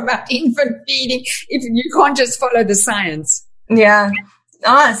can talk about infant feeding. If you can't just follow the science. Yeah.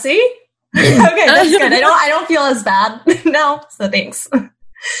 See? Okay, that's good. I don't feel as bad. No, so thanks.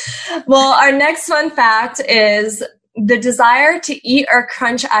 Well, our next fun fact is the desire to eat or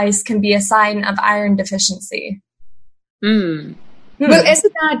crunch ice can be a sign of iron deficiency. Well, as a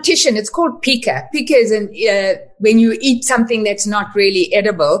dietitian, it's called pica. Pica is when you eat something that's not really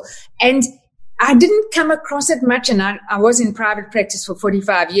edible. And I didn't come across it much, and I was in private practice for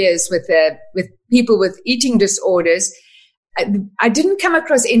 45 years with people with eating disorders. I didn't come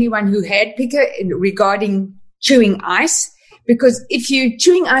across anyone who had pica regarding chewing ice, because if you're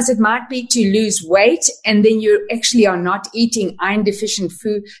chewing ice, it might be to lose weight, and then you actually are not eating iron-deficient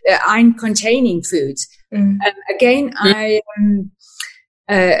food, iron-containing foods. Again, I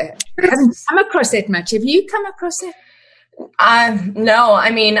haven't come across that much. Have you come across that? No,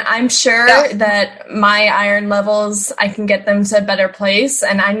 I mean, I'm sure that my iron levels, I can get them to a better place,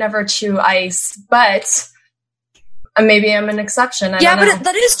 and I never chew ice, but maybe I'm an exception. I don't know. But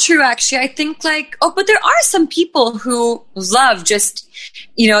that is true, actually. I think but there are some people who love just,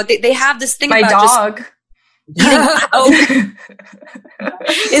 they have this thing about dog. Eating.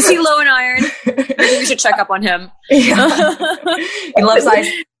 Is he low in iron? Maybe we should check up on him. Yeah. He loves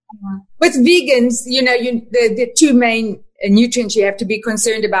ice. With vegans, the 2 main nutrients you have to be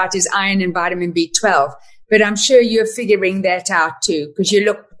concerned about is iron and vitamin B12. But I'm sure you're figuring that out too, because you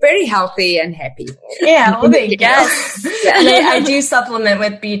look very healthy and happy. Yeah, well, thank you. Yes. And I do supplement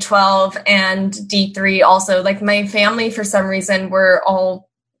with B12 and D3 also. Like my family, for some reason, we're all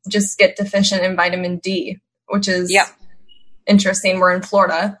just get deficient in vitamin D, which is interesting. We're in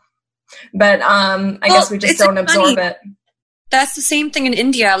Florida. But I guess we just don't absorb it. That's the same thing in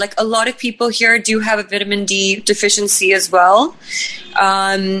India. Like a lot of people here do have a vitamin D deficiency as well.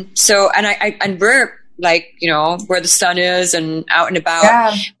 And we're where the sun is and out and about.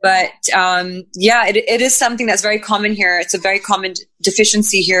 Yeah. But it is something that's very common here. It's a very common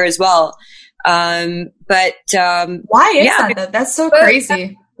deficiency here as well. Why is that? That's so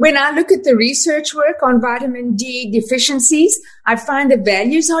crazy. When I look at the research work on vitamin D deficiencies, I find the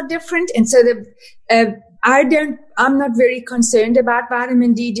values are different. And so I'm not very concerned about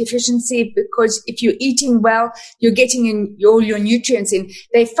vitamin D deficiency, because if you're eating well, you're getting in all your nutrients in.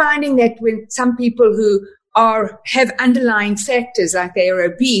 They're finding that when some people who have underlying factors, like they are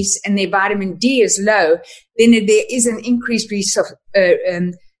obese and their vitamin D is low, then there is an increased risk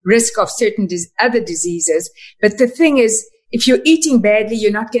of certain other diseases. But the thing is, if you're eating badly,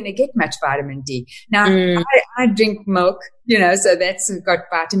 you're not going to get much vitamin D. Now, I drink milk, so that's got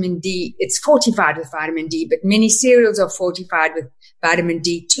vitamin D. It's fortified with vitamin D, but many cereals are fortified with vitamin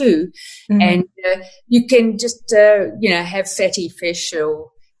D too. Mm-hmm. And you can just, have fatty fish or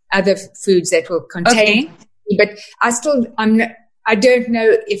other foods that will contain. Okay. But I don't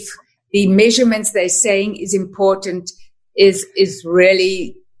know if the measurements they're saying is important is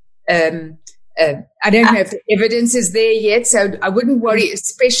really, I don't know if the evidence is there yet, so I wouldn't worry,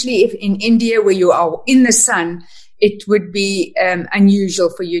 especially if in India where you are in the sun, it would be unusual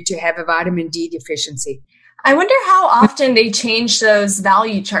for you to have a vitamin D deficiency. I wonder how often they change those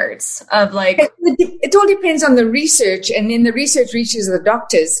value charts of like... It all depends on the research, and then the research reaches the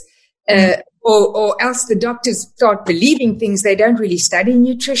doctors, or else the doctors start believing things. They don't really study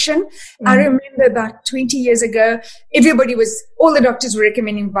nutrition. Mm-hmm. I remember about 20 years ago, all the doctors were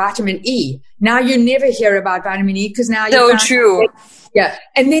recommending vitamin E. Now you never hear about vitamin E, because now so true. Yeah.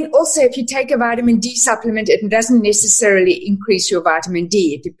 And then also if you take a vitamin D supplement, it doesn't necessarily increase your vitamin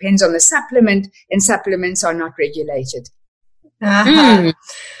D. It depends on the supplement, and supplements are not regulated. Uh-huh.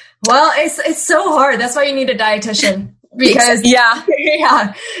 Well, it's so hard. That's why you need a dietitian. Because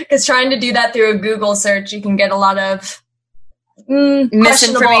because trying to do that through a Google search, you can get a lot of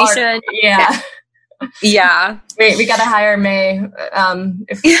misinformation. Yeah. We got to hire May.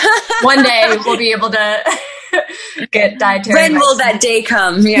 If one day we'll be able to get dietary. When will that day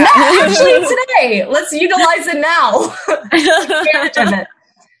come? Yeah, actually today. Let's utilize it now.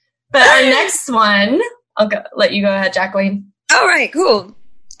 But our next one, let you go ahead, Jacqueline. All right, cool.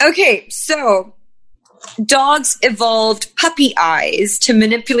 Okay, so dogs evolved puppy eyes to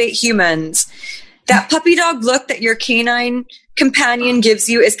manipulate humans. That puppy dog look that your canine companion gives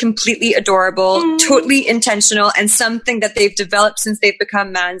you is completely adorable, totally intentional, and something that they've developed since they've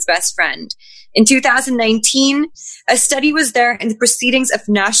become man's best friend. In 2019, a study was there in the Proceedings of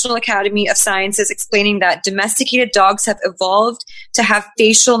National Academy of Sciences explaining that domesticated dogs have evolved to have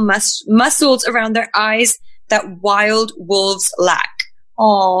facial muscles around their eyes that wild wolves lack.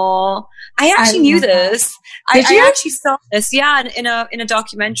 Aww. I actually knew this. I actually saw this. Yeah, in a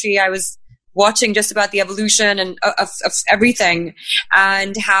documentary I was watching just about the evolution and of everything,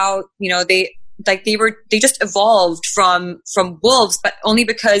 and how they just evolved from wolves, but only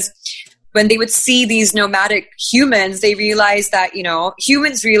because when they would see these nomadic humans, they realized that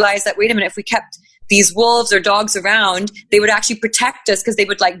humans realized that, wait a minute, if we kept these wolves or dogs around, they would actually protect us, because they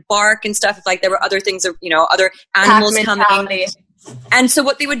would like bark and stuff if there were other things, or other animals coming. And so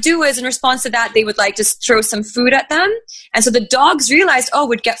what they would do is, in response to that, they would just throw some food at them. And so the dogs realized,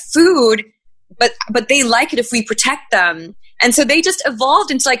 we'd get food, but they like it if we protect them. And so they just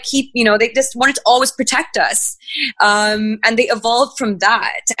evolved into they just wanted to always protect us. And they evolved from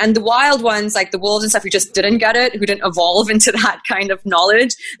that. And the wild ones, like the wolves and stuff, who just didn't get it, who didn't evolve into that kind of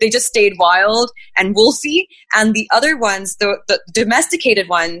knowledge, they just stayed wild and wolfy. And the other ones, the domesticated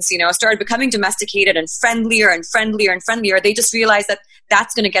ones, started becoming domesticated and friendlier and friendlier and friendlier. They just realized that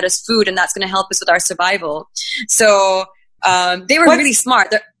that's going to get us food, and that's going to help us with our survival. So they were really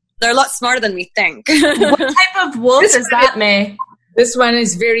smart. They're a lot smarter than we think. What type of wolf is that, May? This one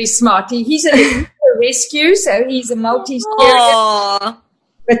is very smart. He's a rescue, so he's a multi-steer.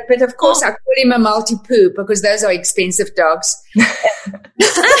 But of course, I call him a multi-poo, because those are expensive dogs.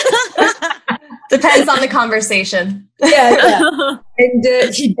 Depends on the conversation. Yeah.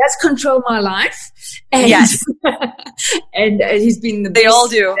 And he does control my life. And, yes. And he's been they all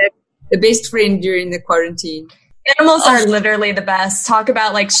do. The best friend during the quarantine. Animals are literally the best. Talk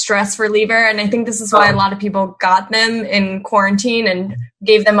about stress reliever. And I think this is why a lot of people got them in quarantine and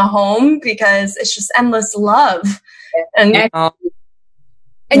gave them a home, because it's just endless love. And I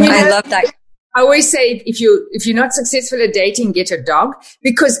love that. I always say, if you're not successful at dating, get a dog,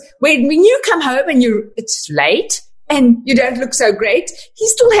 because when you come home and it's late and you don't look so great,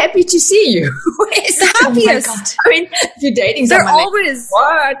 he's still happy to see you. He's the happiest. If you're dating they're someone, always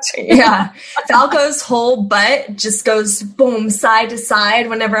what? Yeah. Falco's whole butt just goes boom, side to side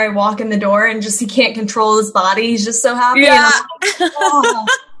whenever I walk in the door, and he can't control his body. He's just so happy. Yeah. And I'm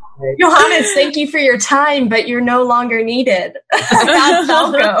Johannes, thank you for your time, but you're no longer needed. That's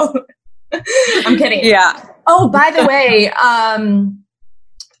Falco. I'm kidding. Yeah. Oh, by the way,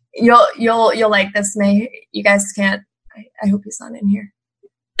 you'll like this, May. You guys can't. I hope he's not in here.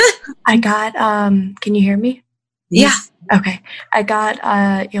 I got, can you hear me? Yeah. Okay. I got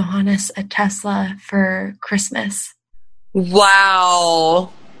Johannes a Tesla for Christmas.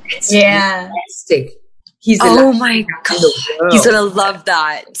 Wow. Yeah. Fantastic. Oh my God. He's going to love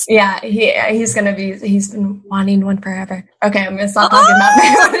that. Yeah. He's been wanting one forever. Okay. I'm going to stop talking about it.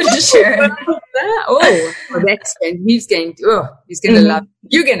 I wanted to share it. That's he's going to love it.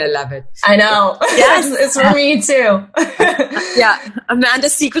 You're going to love it. I know. Yes. It's for me too. Yeah. Amanda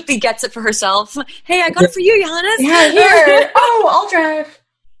secretly gets it for herself. Hey, I got it for you, Johannes. Yeah, here. Oh, I'll drive.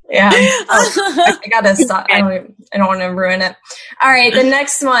 Yeah. I gotta stop. I don't want to ruin it. All right. The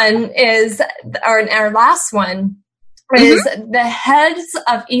next one is, our last one is the heads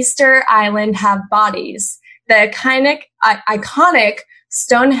of Easter Island have bodies. The iconic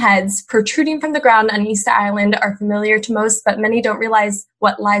stone heads protruding from the ground on Easter Island are familiar to most, but many don't realize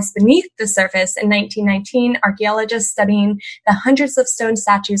what lies beneath the surface. In 1919, archaeologists studying the hundreds of stone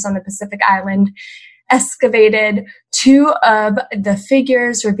statues on the Pacific Island excavated two of the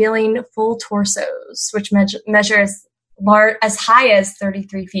figures, revealing full torsos, which measure as high as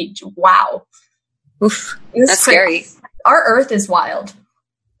 33 feet. Wow. Oof, that's scary. Our Earth is wild.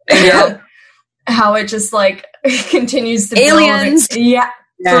 Yeah. How it just continues to aliens. Build. Yeah,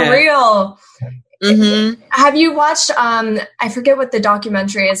 for real. Mm-hmm. Have you watched, I forget what the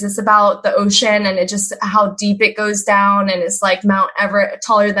documentary is. It's about the ocean and it just how deep it goes down, and it's like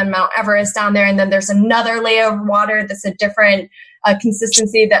taller than Mount Everest down there. And then there's another layer of water that's a different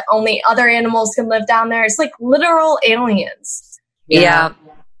consistency that only other animals can live down there. It's like literal aliens. Yeah.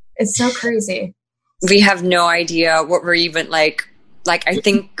 It's so crazy. We have no idea what we're even like I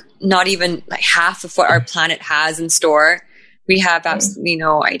think not even half of what our planet has in store. We have absolutely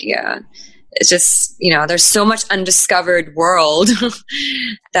no idea. It's just, there's so much undiscovered world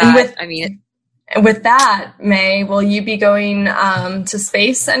that, With that, May, will you be going to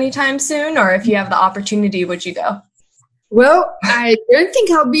space anytime soon? Or if you have the opportunity, would you go? Well, I don't think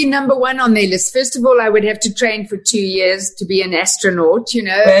I'll be number one on their list. First of all, I would have to train for 2 years to be an astronaut,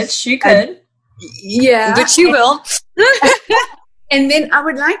 Which you could. Yeah. Which you will. And then I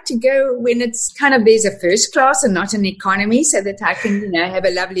would like to go when it's there's a first class and not an economy, so that I can, have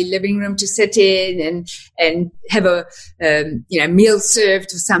a lovely living room to sit in and have a, meal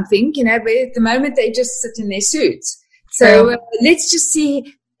served or something, but at the moment they just sit in their suits. So let's just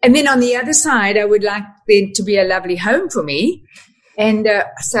see. And then on the other side, I would like there to be a lovely home for me. And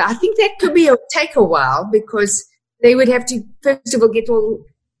so I think that could take a while, because they would have to, first of all, get all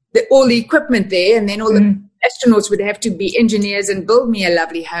the equipment there, and then all the astronauts would have to be engineers and build me a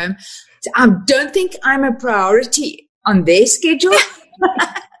lovely home. So I don't think I'm a priority on their schedule.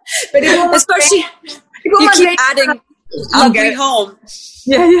 But especially you keep adding lovely home.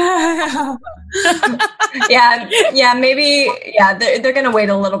 Yeah. Yeah, maybe. Yeah, they're going to wait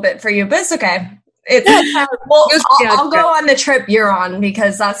a little bit for you, but it's okay. I'll go on the trip you're on,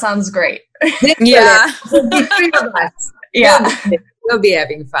 because that sounds great. Yeah. Yeah. We'll be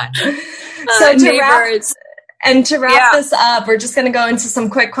having fun. So to wrap this up, we're just going to go into some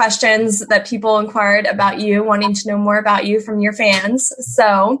quick questions that people inquired about you, wanting to know more about you from your fans.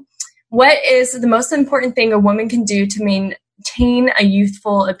 So what is the most important thing a woman can do to maintain a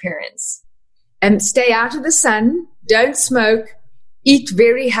youthful appearance? Stay out of the sun, don't smoke, eat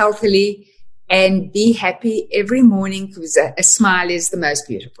very healthily, and be happy every morning, because a smile is the most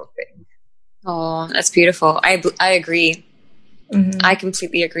beautiful thing. Oh, that's beautiful. I agree. Mm-hmm. I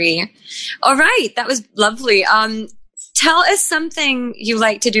completely agree. All right. That was lovely. Tell us something you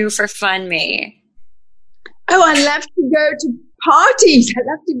like to do for fun, May. Oh, I love to go to parties. I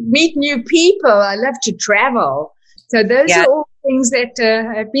love to meet new people. I love to travel. So those are all things that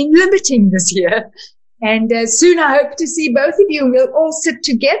have been limiting this year. And soon I hope to see both of you, and we'll all sit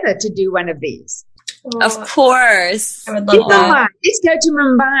together to do one of these. Of course. I would love that. Let's go to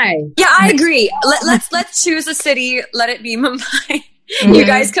Mumbai. Yeah, I agree. Let's choose a city. Let it be Mumbai. Mm-hmm. You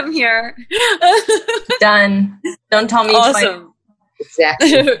guys come here. Done. Don't tell me. Awesome.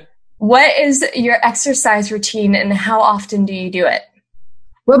 Exactly. What is your exercise routine, and how often do you do it?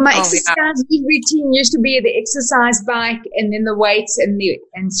 Well, my exercise routine used to be the exercise bike, and then the weights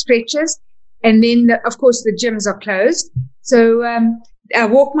and stretches. And then, of course, the gyms are closed. So I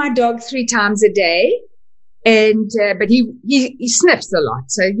walk my dog 3 times a day, but he sniffs a lot,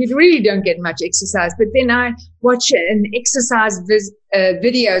 so you really don't get much exercise. But then I watch an exercise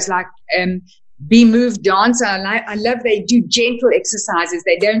videos like Be Moved Dance. I love they do gentle exercises.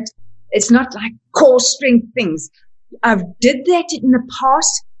 It's not like core strength things. I've did that in the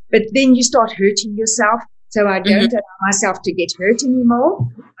past, but then you start hurting yourself. So I don't allow myself to get hurt anymore.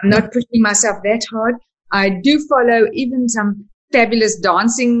 I'm not pushing myself that hard. I do follow even some fabulous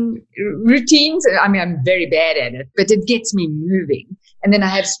dancing routines. I mean, I'm very bad at it, but it gets me moving. And then I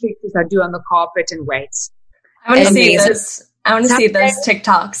have stretches I do on the carpet and weights. I want to see this. I want to see those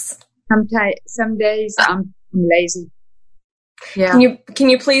TikToks. Some days I'm lazy. Yeah. Can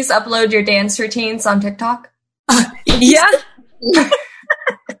you please upload your dance routines on TikTok? Yeah.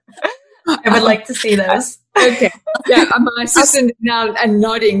 I would like to see those. Okay. Yeah, my assistant now and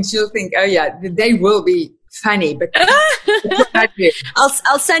nodding. She'll think, oh yeah, they will be funny, but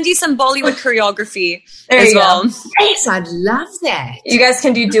I'll send you some Bollywood choreography there as well. Yes, I'd love that. You guys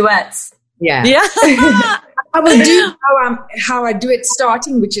can do duets. Yeah. Yeah. I will do how I do it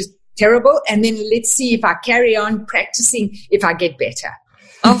starting, which is terrible, and then let's see if I carry on practicing if I get better.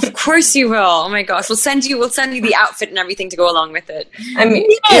 Of course you will. Oh my gosh. We'll send you the outfit and everything to go along with it. I mean,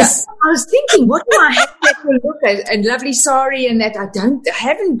 yes. Yeah. I was thinking, what do I have that will look at? A lovely sari and that I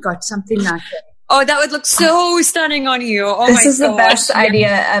haven't got something like that. Oh, that would look so stunning on you. Oh this is the best idea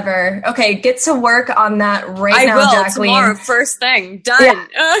ever. Okay, get to work on that now, Jacqueline. Tomorrow, first thing. Done. Yeah.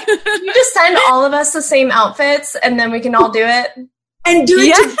 You just send all of us the same outfits and then we can all do it. And do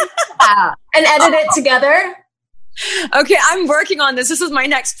it together. And edit it together. Okay, I'm working on this. This is my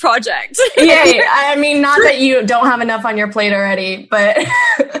next project. Yay. I mean, not that you don't have enough on your plate already, but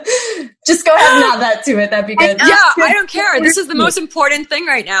just go ahead and add that to it. That'd be good. Yeah, I don't care. This is the most important thing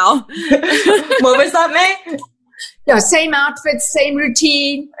right now. What was that, May? Yeah, same outfits, same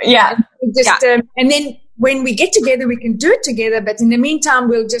routine. Yeah. And then when we get together, we can do it together. But in the meantime,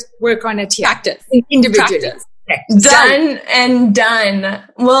 we'll just work on it here. Practice. Individually. Practice. Done and done.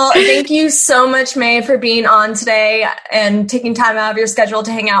 Well, thank you so much, May, for being on today and taking time out of your schedule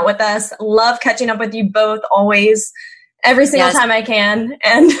to hang out with us. Love catching up with you both always, every single time I can.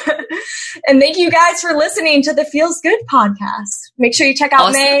 And thank you guys for listening to the Feels Good podcast. Make sure you check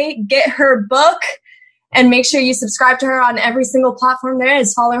out May, get her book, and make sure you subscribe to her on every single platform there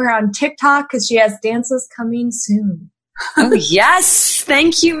is. Follow her on TikTok because she has dances coming soon. Oh, yes.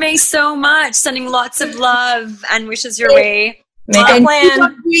 Thank you, May, so much. Sending lots of love and wishes your way. Make a plan. Keep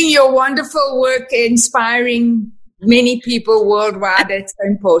on doing your wonderful work, inspiring many people worldwide. It's so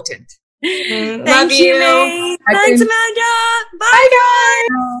important. Thank you, May. Thanks, Amanda. Bye.